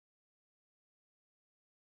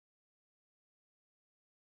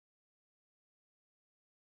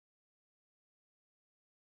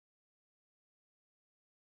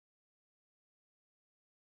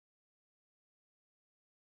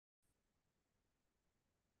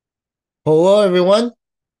Hello everyone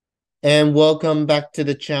and welcome back to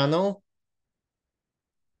the channel.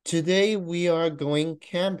 Today we are going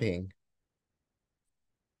camping.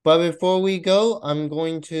 But before we go, I'm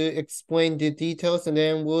going to explain the details and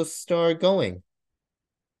then we'll start going.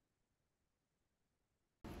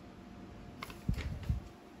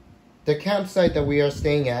 The campsite that we are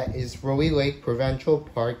staying at is Rolley Lake Provincial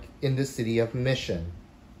Park in the city of Mission.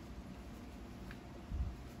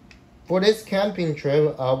 For this camping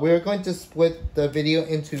trip, we're going to split the video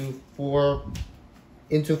into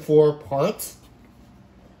four parts.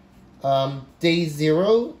 Day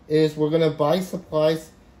 0 is we're gonna buy supplies,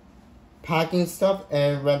 packing stuff,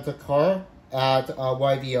 and rent a car at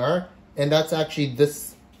YVR, and that's actually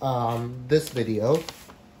this video.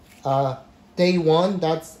 Day 1,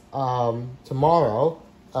 that's tomorrow,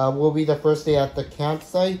 will be the first day at the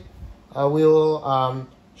campsite. We'll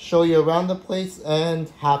show you around the place and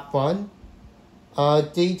have fun.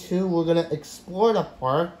 Day 2, we're gonna explore the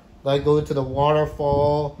park, like go to the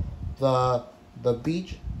waterfall, the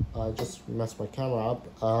beach. I just messed my camera up.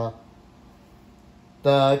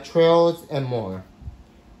 The trails and more.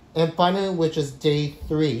 And finally, which is day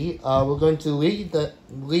 3, we're going to leave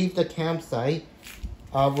the campsite.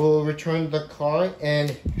 We'll return the car and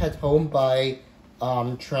head home by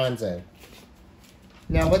transit.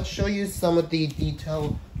 Now let's show you some of the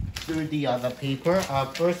detail through the paper.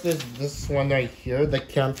 First is this one right here, the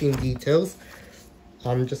camping details.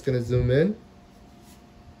 I'm just gonna zoom in.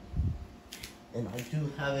 And I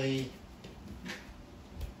do have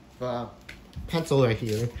a pencil right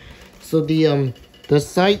here. So the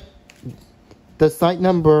site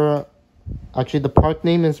number, actually the park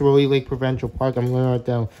name is Rolley Lake Provincial Park. I'm gonna write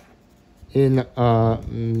down in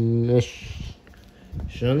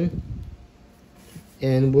Mission,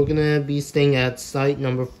 and we're gonna be staying at site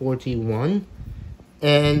number 41.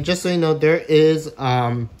 And just so you know, there is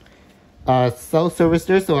cell service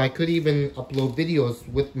there, so I could even upload videos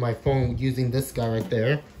with my phone using this guy right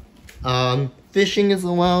there. Fishing is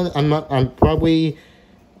allowed. I'm probably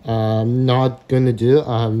not gonna do.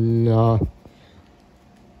 I'm not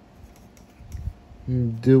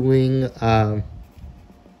doing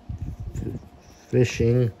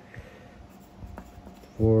fishing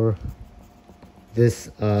for this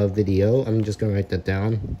video. I'm just gonna write that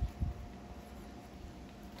down.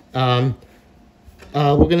 We're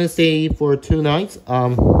gonna stay for 2 nights.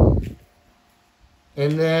 And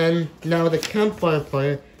then now the campfire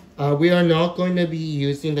part. We are not going to be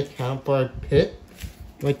using the campfire pit.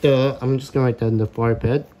 I'm just gonna write that in the fire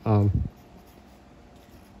pit. I'm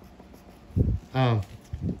gonna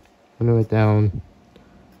write down,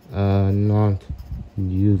 not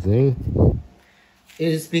using. It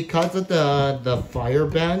is because of the fire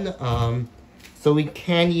ban. So we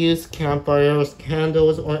can use campfires,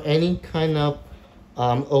 candles, or any kind of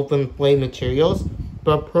open flame materials,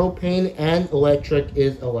 but propane and electric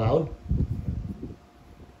is allowed.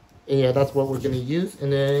 And yeah, that's what we're gonna use.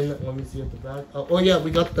 And then let me see at the back. Oh yeah, we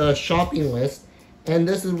got the shopping list, and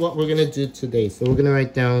this is what we're gonna do today. So we're gonna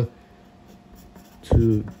write down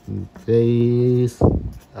today's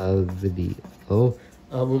video.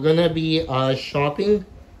 We're gonna be shopping.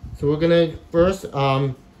 So we're gonna first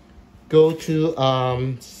go to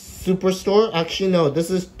Superstore. Actually no,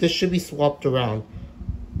 this should be swapped around.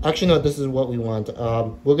 Actually no, this is what we want.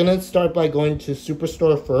 We're gonna start by going to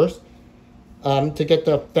Superstore first, to get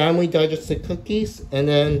the family digested cookies, and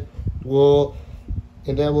then we'll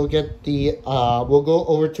get the we'll go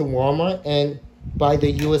over to Walmart and buy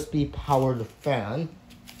the USB powered fan.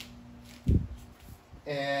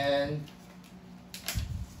 And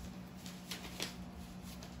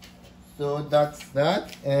so that's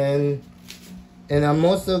that. And I'm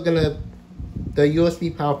also gonna the USB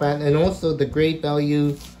power fan, and also the Great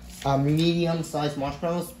Value medium sized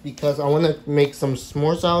marshmallows, because I want to make some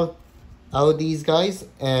s'mores out of these guys.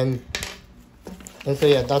 And so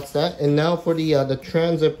yeah, that's that. And now for the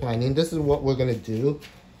transit planning, this is what we're gonna do.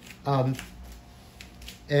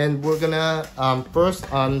 And we're gonna first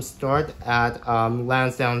start at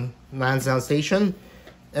Lansdowne Station,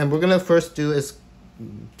 and we're gonna first do is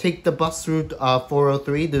take the bus route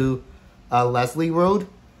 403 to Leslie Road,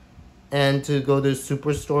 and to go to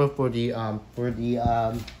Superstore for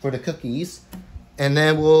the cookies, and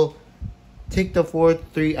then we'll take the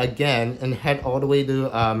 403 again and head all the way to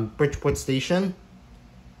Bridgeport Station,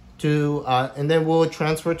 and then we'll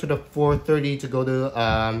transfer to the 430 to go to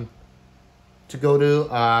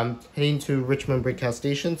heading to Richmond Brickhouse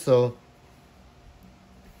Station. So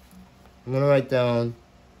I'm gonna write down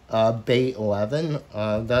Bay 11.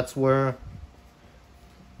 That's where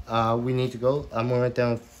we need to go. I'm gonna write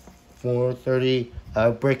down 430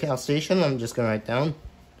 Brickhouse Station. I'm just gonna write down.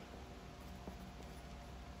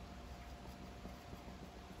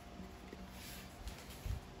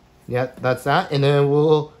 Yeah, that's that. And then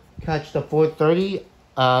we'll catch the 4:30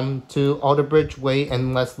 to Alderbridge Way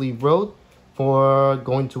and Leslie Road for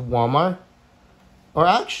going to Walmart. Or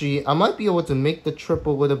actually, I might be able to make the trip a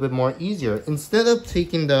little bit more easier. Instead of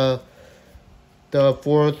taking the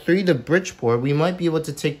 403 to Bridgeport, we might be able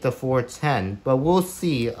to take the 410. But we'll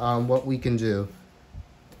see what we can do.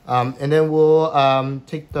 And then we'll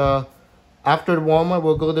take the... After the Walmart,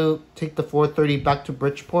 we'll go to take the 4:30 back to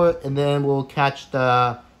Bridgeport. And then we'll catch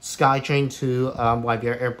the SkyTrain to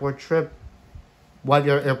YVR Airport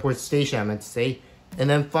YVR Airport Station, I meant to say. And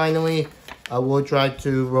then finally... we'll drive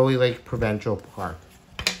to Rolley Lake Provincial Park.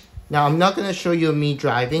 Now, I'm not going to show you me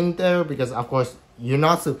driving there because, of course,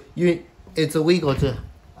 it's illegal to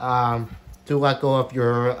let go of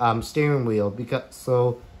your steering wheel.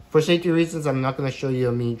 So, for safety reasons, I'm not going to show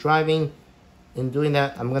you me driving. In doing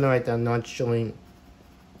that, I'm going to write down not showing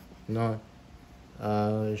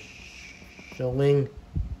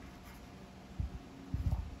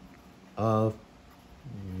of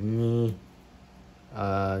me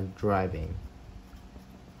driving.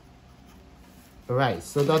 Alright,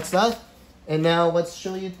 so that's that. And now let's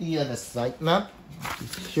show you the site map.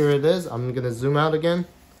 Here it is. I'm gonna zoom out again.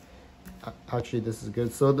 Actually, this is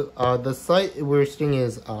good. So the site we're staying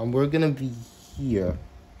is we're gonna be here.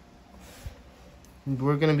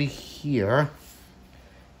 We're gonna be here,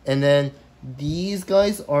 and then these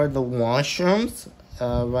guys are the washrooms.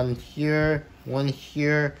 One here, one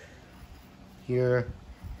here, here,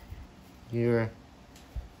 here,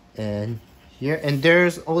 and here, and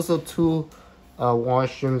there's also two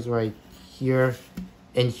washrooms right here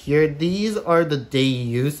and here. These are the day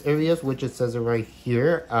use areas, which it says right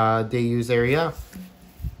here, day use area,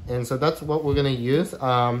 and so that's what we're gonna use.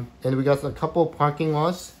 And we got a couple parking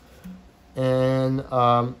lots, and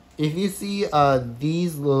if you see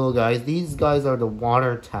these little guys, these guys are the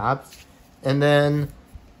water taps, and then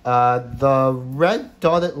the red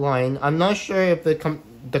dotted line, I'm not sure if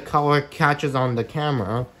the color catches on the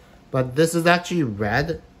camera, but this is actually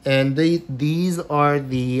red, and these are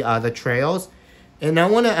the trails. And I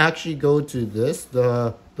want to actually go to this,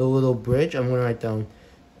 the little bridge. I'm going to write down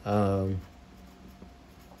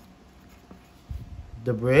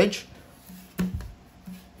the bridge,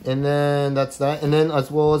 and then that's that, and then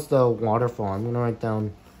as well as the waterfall. I'm going to write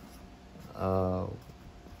down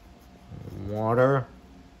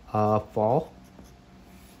fall.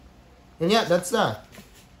 And yeah, that's that.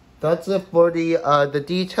 That's it for the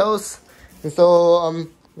details. And so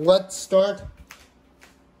let's start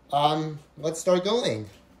going.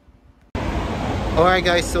 Alright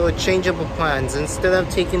guys, so a change up of plans. Instead of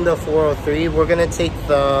taking the 403, we're gonna take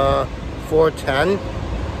the 410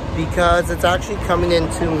 because it's actually coming in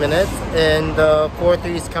 2 minutes, and the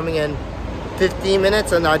 403 is coming in 15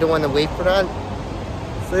 minutes, and I don't want to wait for that.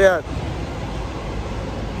 So yeah,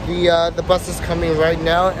 the bus is coming right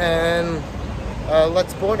now, and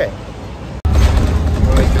let's board it.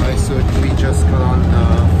 Alright guys, so we just got on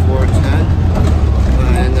 410,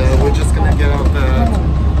 and we're just gonna get off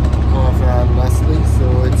Leslie, so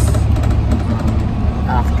it's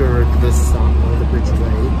after this the bridge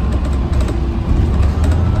way.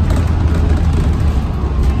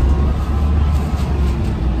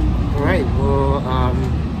 Alright, well,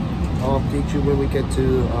 I'll update you when we get to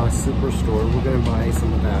Superstore. We're gonna buy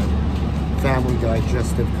some of that family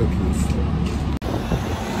digestive cookies.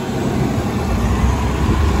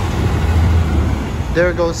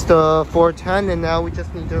 There goes the 410, and now we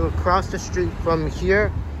just need to cross the street from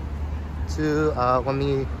here to let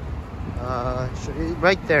me show you.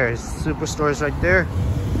 Right there, Superstore is right there,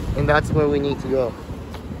 and that's where we need to go.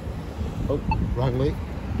 Oh, wrong way.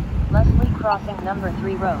 Leslie crossing number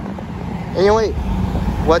 3 road. Anyway,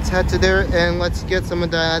 let's head to there and let's get some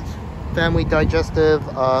of that family digestive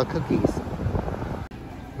cookies.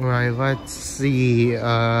 Alright, let's see.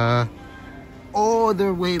 Oh,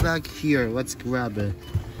 they're way back here. Let's grab it.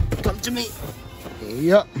 Come to me.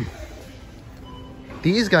 Yep.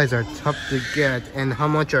 These guys are tough to get. And how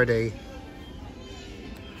much are they?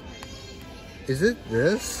 Is it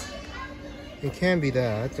this? It can't be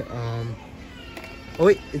that. Oh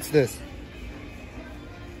wait, it's this.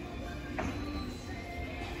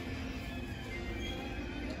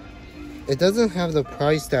 It doesn't have the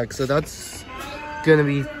price tag, so that's gonna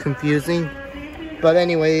be confusing. But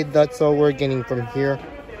anyway, that's all we're getting from here.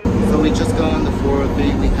 So we just got on the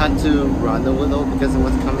 403. We had to run a little because it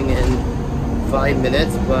was coming in 5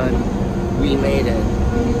 minutes, but we made it.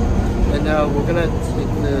 And now we're gonna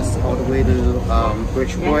take this all the way to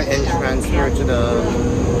Bridgeport and transfer to the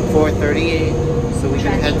 438 so we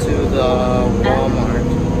can head to the Walmart.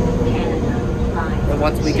 And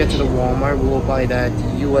once we get to the Walmart, we'll buy that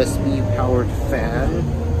USB powered fan.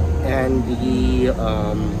 and the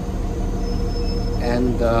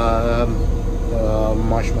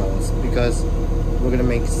marshmallows, because we're gonna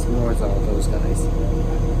make s'mores out of those guys.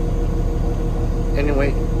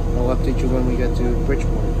 Anyway, I'll update you when we get to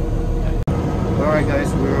Bridgeport. Alright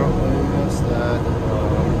guys, we're almost at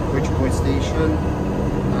Bridgeport Station.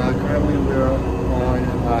 Currently we're on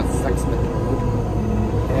Sexsmith Road.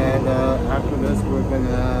 And after this we're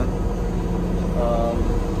gonna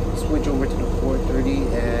switch over to the 430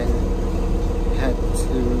 and head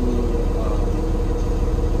to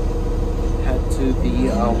the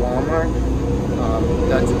Walmart.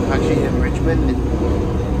 That's actually in Richmond.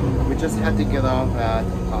 We just had to get off at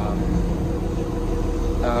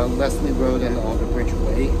Leslie Road and Alderbridge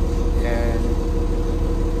Way, and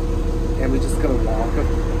we're just gonna walk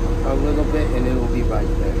a little bit and it will be right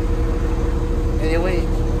there. Anyway,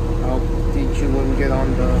 I'll update you when we get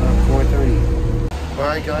on the 430.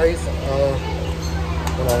 Alright guys,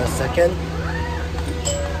 hold on a second.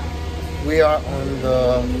 We are on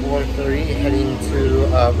the 430 heading to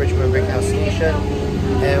Richmond Brickhouse Station,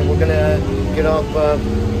 and we're gonna get off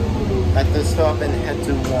at this stop and head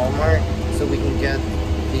to Walmart so we can get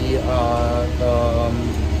the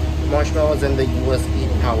marshmallows and the USB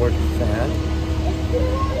powered fan.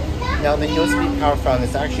 Now the USB powered fan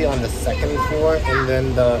is actually on the second floor, and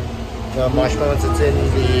then the marshmallows it's in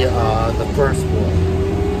the first floor.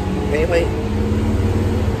 Anyway,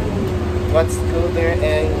 let's go there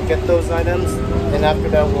and get those items, and after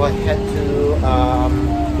that we'll head to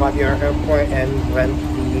Waviar Airport and rent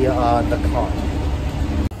the car.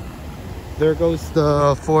 There goes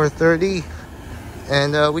the 430,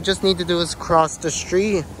 and we just need to do is cross the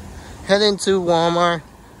street, head into Walmart,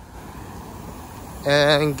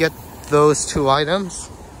 and get those two items.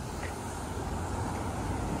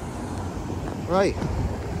 Right,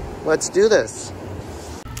 let's do this.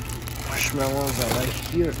 Marshmallows are right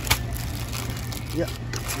here. Yeah,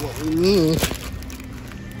 what we need.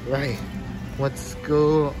 Right, let's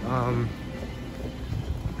go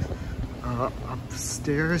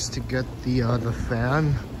upstairs to get the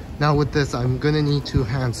fan. Now with this, I'm gonna need two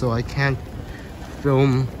hands, so I can't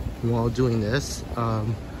film while doing this.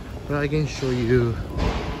 But I can show you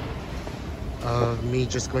me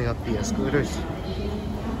just going up the escalators.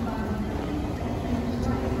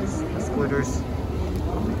 Escalators.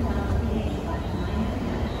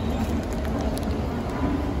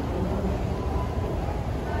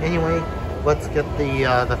 Anyway, let's get the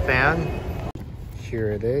fan.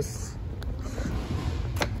 Here it is.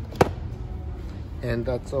 And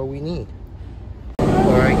that's all we need.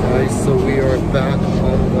 Alright guys, so we are back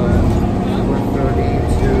on the 430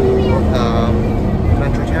 to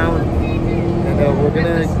Metrotown. And we're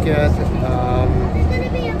gonna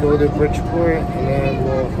go to Bridgeport, and then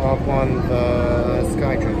we'll hop on the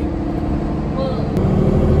SkyTrain.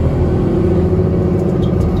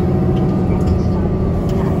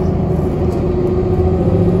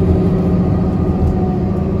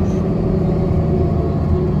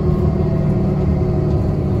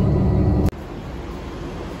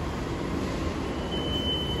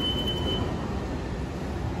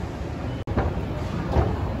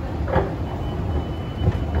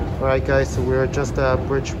 Alright guys, so we're just at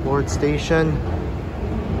Bridgeport Station,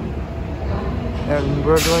 and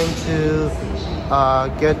we're going to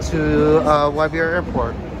get to Waviar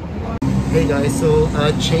Airport. Hey guys, so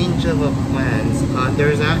change of plans.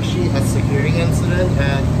 There's actually a security incident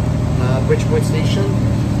at Bridgeport Station.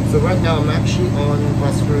 So right now I'm actually on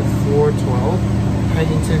bus route 412,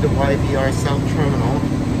 heading to the YVR South Terminal.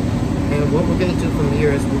 And what we're going to do from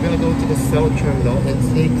here is we're going to go to the South Terminal and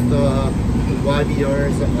take the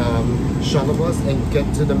YVR's shuttle bus and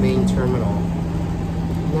get to the main terminal.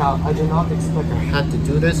 Now, I did not expect I had to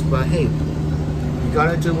do this, but hey, you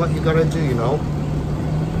gotta do what you gotta do, you know?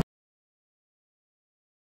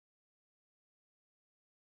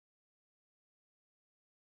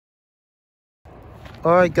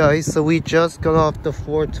 Alright guys, so we just got off the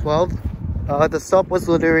 412. The stop was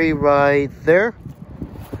literally right there.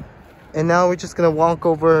 And now we're just gonna walk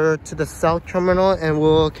over to the South Terminal and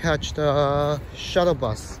we'll catch the shuttle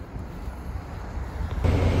bus.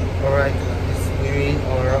 Alright guys, we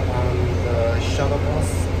are on the shuttle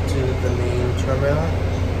bus to the main terminal.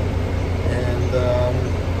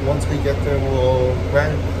 And once we get there, we'll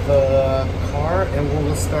rent the car and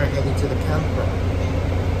we'll start heading to the campground.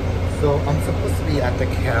 So I'm supposed to be at the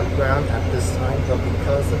campground at this time, but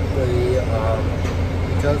because of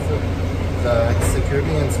the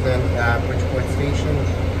security incident at Bridgeport Station,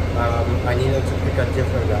 I needed to pick a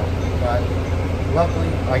different route. But luckily,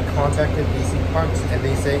 I contacted BC Parks and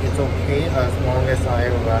they say it's okay as long as I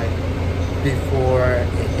arrive before it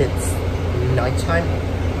hits nighttime.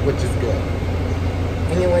 which is good.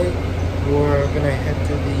 Anyway, we're gonna head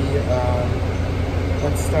to the,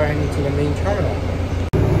 let's start heading to the main terminal.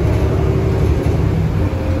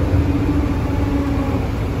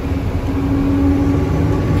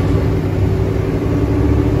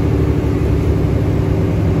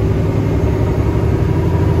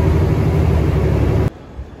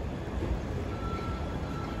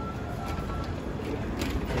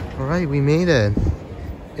 Alright, we made it.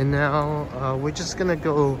 And now we're just gonna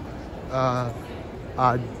go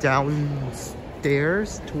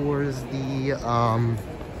downstairs towards the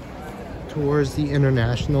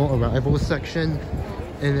international arrival section,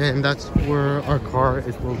 and then that's where our car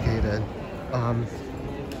is located.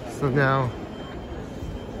 So now,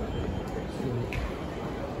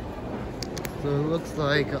 so it looks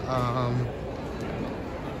like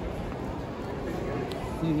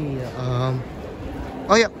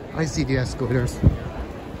oh yeah, I see the escalators.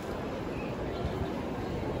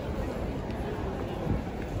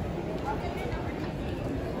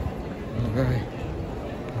 Alright.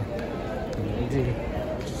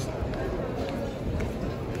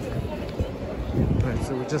 Alright,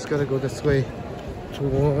 so we just gotta go this way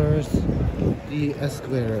towards the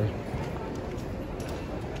escalator.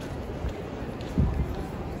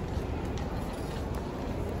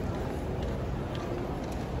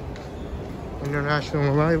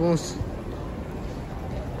 International arrivals.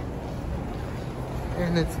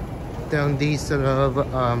 And it's down these set of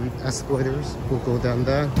escalators. We'll go down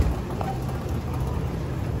that.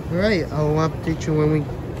 Alright, I'll update you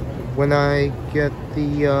when I get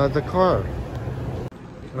the car.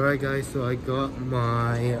 Alright guys, so I got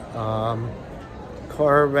my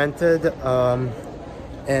car rented,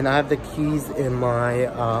 and I have the keys in my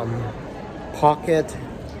pocket,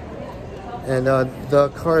 and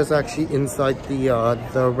the car is actually inside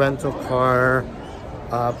the rental car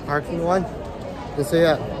parking lot. And so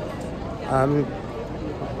yeah,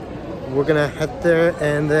 we're gonna head there,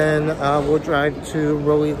 and then we'll drive to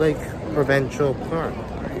Rolley Lake Provincial Park.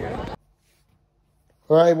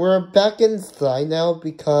 Alright, we're back inside now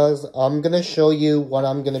because I'm gonna show you what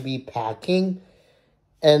I'm gonna be packing,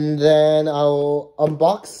 and then I'll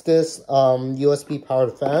unbox this USB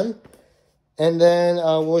powered fan, and then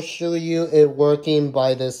we'll show you it working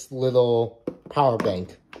by this little power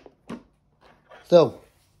bank. So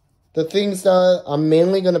the things that I'm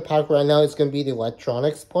mainly gonna pack right now is gonna be the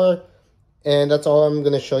electronics part. And that's all I'm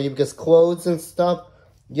going to show you, because clothes and stuff,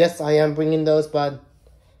 yes, I am bringing those, but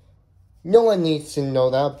no one needs to know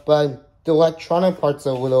that. But the electronic part's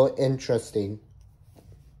a little interesting.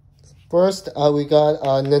 First, we got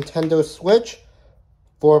a Nintendo Switch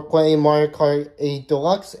for playing Mario Kart 8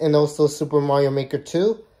 Deluxe and also Super Mario Maker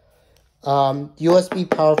 2. USB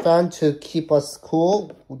power fan to keep us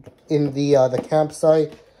cool in the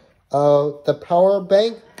campsite. The power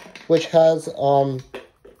bank, which has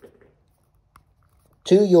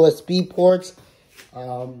two USB ports,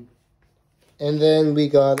 and then we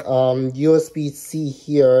got USB-C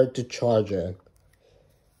here to charge it.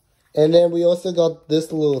 And then we also got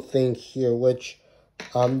this little thing here, which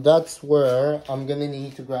that's where I'm gonna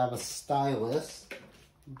need to grab a stylus,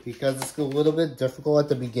 because it's a little bit difficult at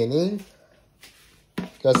the beginning,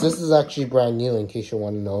 because this is actually brand new, in case you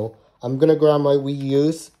want to know. I'm gonna grab my Wii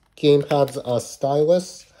U's gamepad's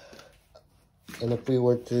stylus, and if we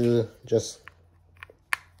were to just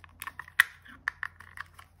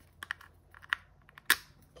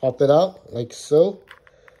pop it out like so,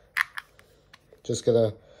 just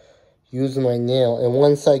gonna use my nail, and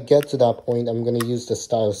once I get to that point, I'm gonna use the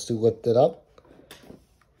stylus to lift it up.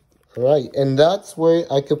 Alright, and that's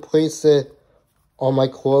where I could place it on my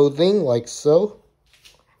clothing like so,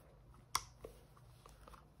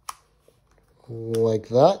 like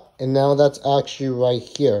that. And now that's actually right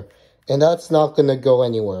here, and that's not gonna go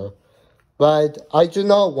anywhere. But I do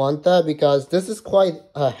not want that, because this is quite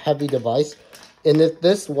a heavy device. And if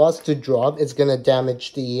this was to drop, it's gonna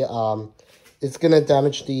damage the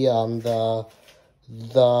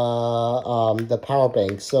power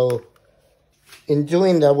bank. So in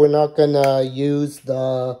doing that, we're not gonna use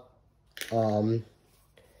the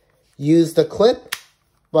clip,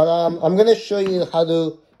 but I'm gonna show you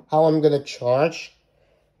how I'm gonna charge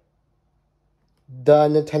the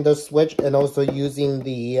Nintendo Switch, and also using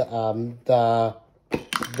this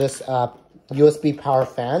USB power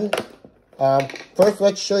fan. First,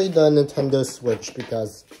 let's show you the Nintendo Switch,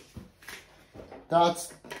 because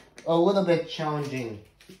that's a little bit challenging.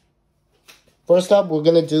 First up, we're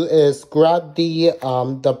gonna do is grab the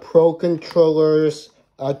Pro Controller's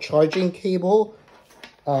charging cable.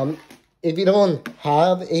 If you don't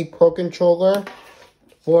have a Pro Controller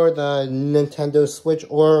for the Nintendo Switch,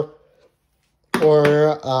 or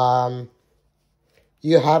or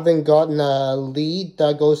you haven't gotten a lead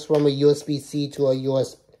that goes from a USB-C to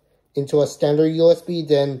into a standard USB,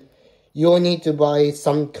 then you'll need to buy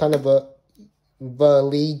some kind of a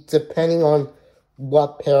lead depending on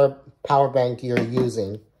what power bank you're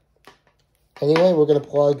using. Anyway, we're gonna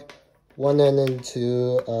plug one end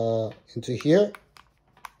into here,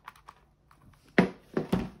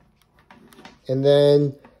 and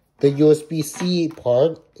then the USB-C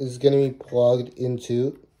part is gonna be plugged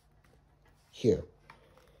into here.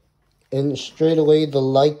 And straight away the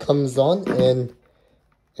light comes on, and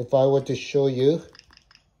if I were to show you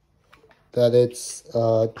that it's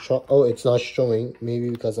oh, it's not showing, maybe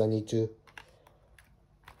because I need to.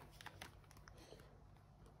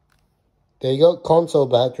 There you go, console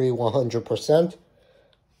battery 100%.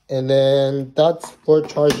 And then that's for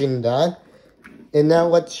charging that. And now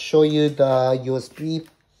let's show you the USB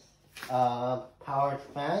powered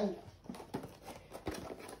fan.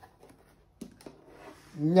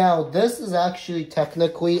 Now this is actually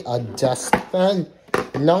technically a desk fan,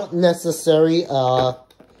 not necessarily an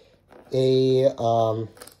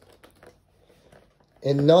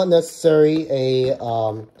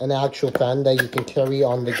actual fan that you can carry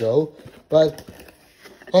on the go. But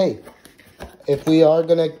hey, if we are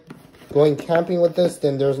going camping with this,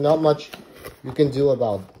 then there's not much you can do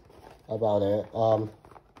about it. I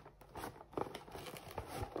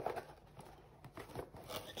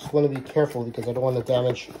just want to be careful because I don't want to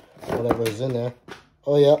damage whatever is in there.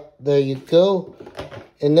 Oh yeah, there you go.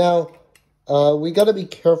 And now we got to be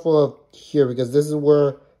careful of here because this is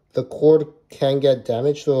where the cord can get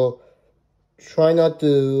damaged. So try not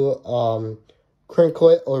to crinkle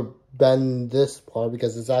it or bend this part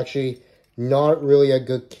because it's actually not really a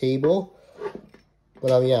good cable.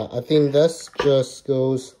 But yeah, I think this just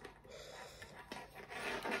goes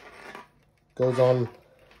on,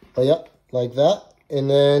 oh yeah, like that. And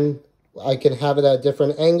then I can have it at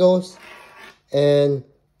different angles. And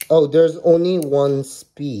oh, there's only one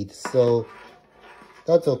speed, so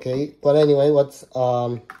that's okay. But anyway, let's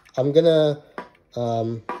I'm gonna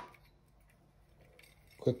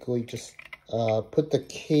quickly just put the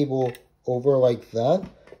cable over like that.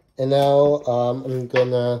 And now I'm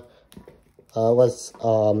gonna let's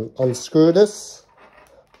unscrew this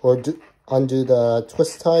or undo the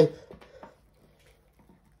twist tie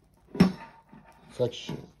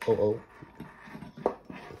section. Oh.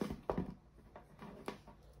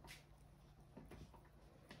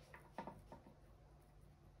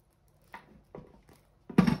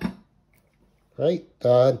 Right,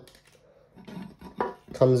 that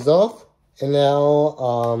comes off, and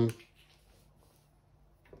now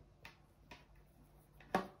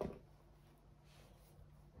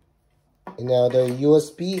the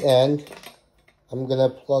USB end, I'm gonna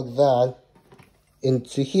plug that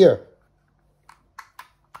into here.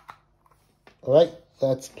 All right,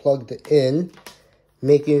 that's plugged in,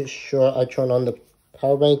 making sure I turn on the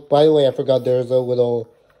power bank. By the way, I forgot there's a little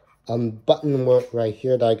button right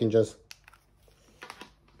here that I can just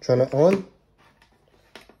turn it on,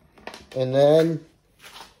 and then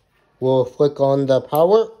we'll flick on the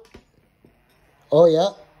power. Oh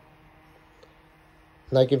yeah,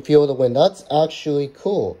 and I can feel the wind. That's actually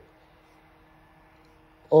cool.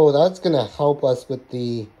 Oh, that's gonna help us with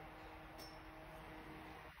the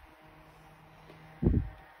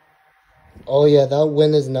oh yeah, that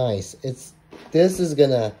wind is nice. This is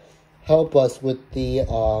gonna help us with the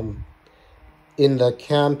in the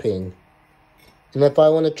camping. And if I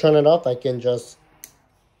want to turn it off, I can just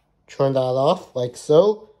turn that off like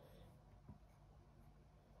so.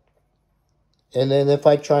 And then if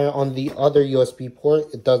I try it on the other USB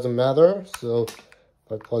port, it doesn't matter. So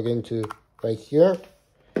if I plug into right here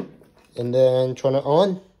and then turn it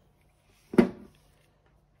on.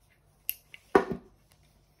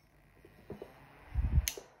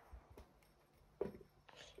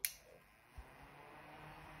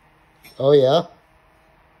 Oh yeah.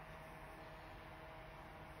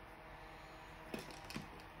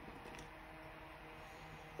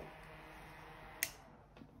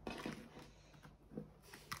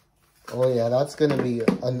 Oh yeah, that's gonna be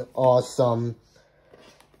an awesome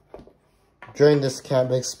during this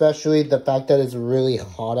camp, especially the fact that it's really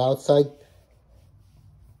hot outside.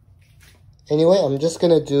 Anyway, I'm just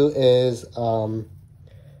gonna do is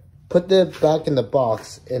put it back in the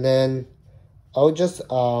box, and then I'll just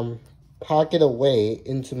pack it away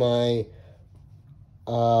into my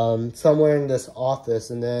somewhere in this office,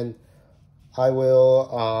 and then I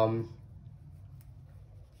will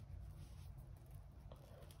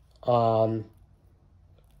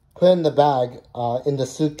put in the bag in the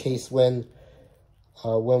suitcase when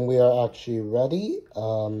we are actually ready.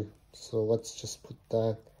 So let's just put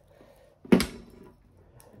that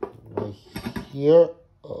right here.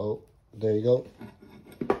 Oh, there you go.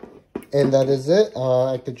 And that is it.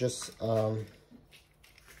 I could just now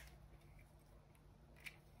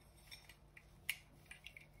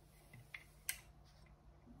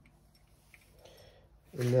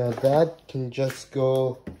that can just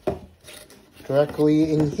go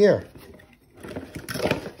directly in here.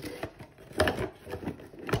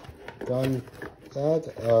 Done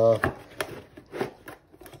that. Oh.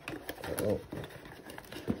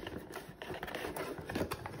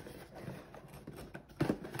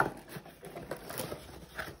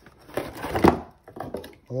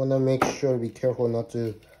 I want to make sure to be careful not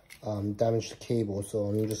to damage the cable, so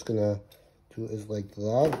I'm just gonna do it like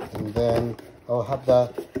that, and then I'll have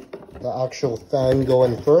the actual fan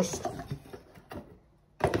going first.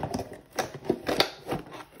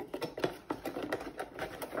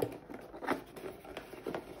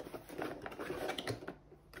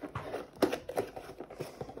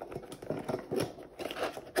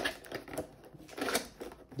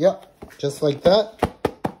 Yep, just like that.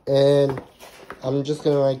 And I'm just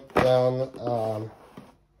gonna write down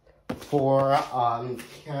for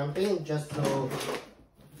camping, just so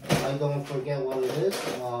I don't forget what it is.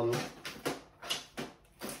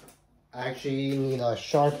 I actually need a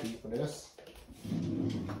Sharpie for this.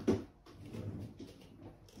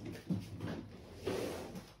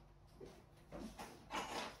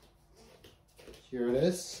 Here it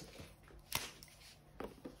is.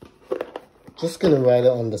 Just gonna write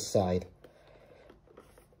it on the side.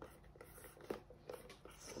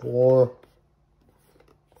 For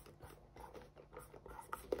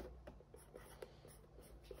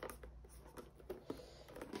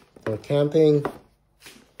camping,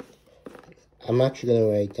 I'm actually gonna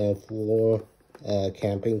write down for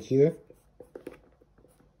camping here.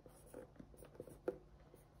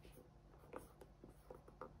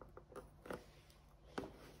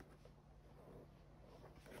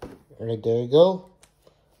 Right, there you go.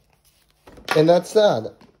 And that's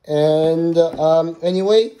that. And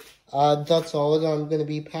anyway, that's all that I'm going to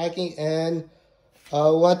be packing, and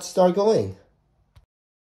let's start going.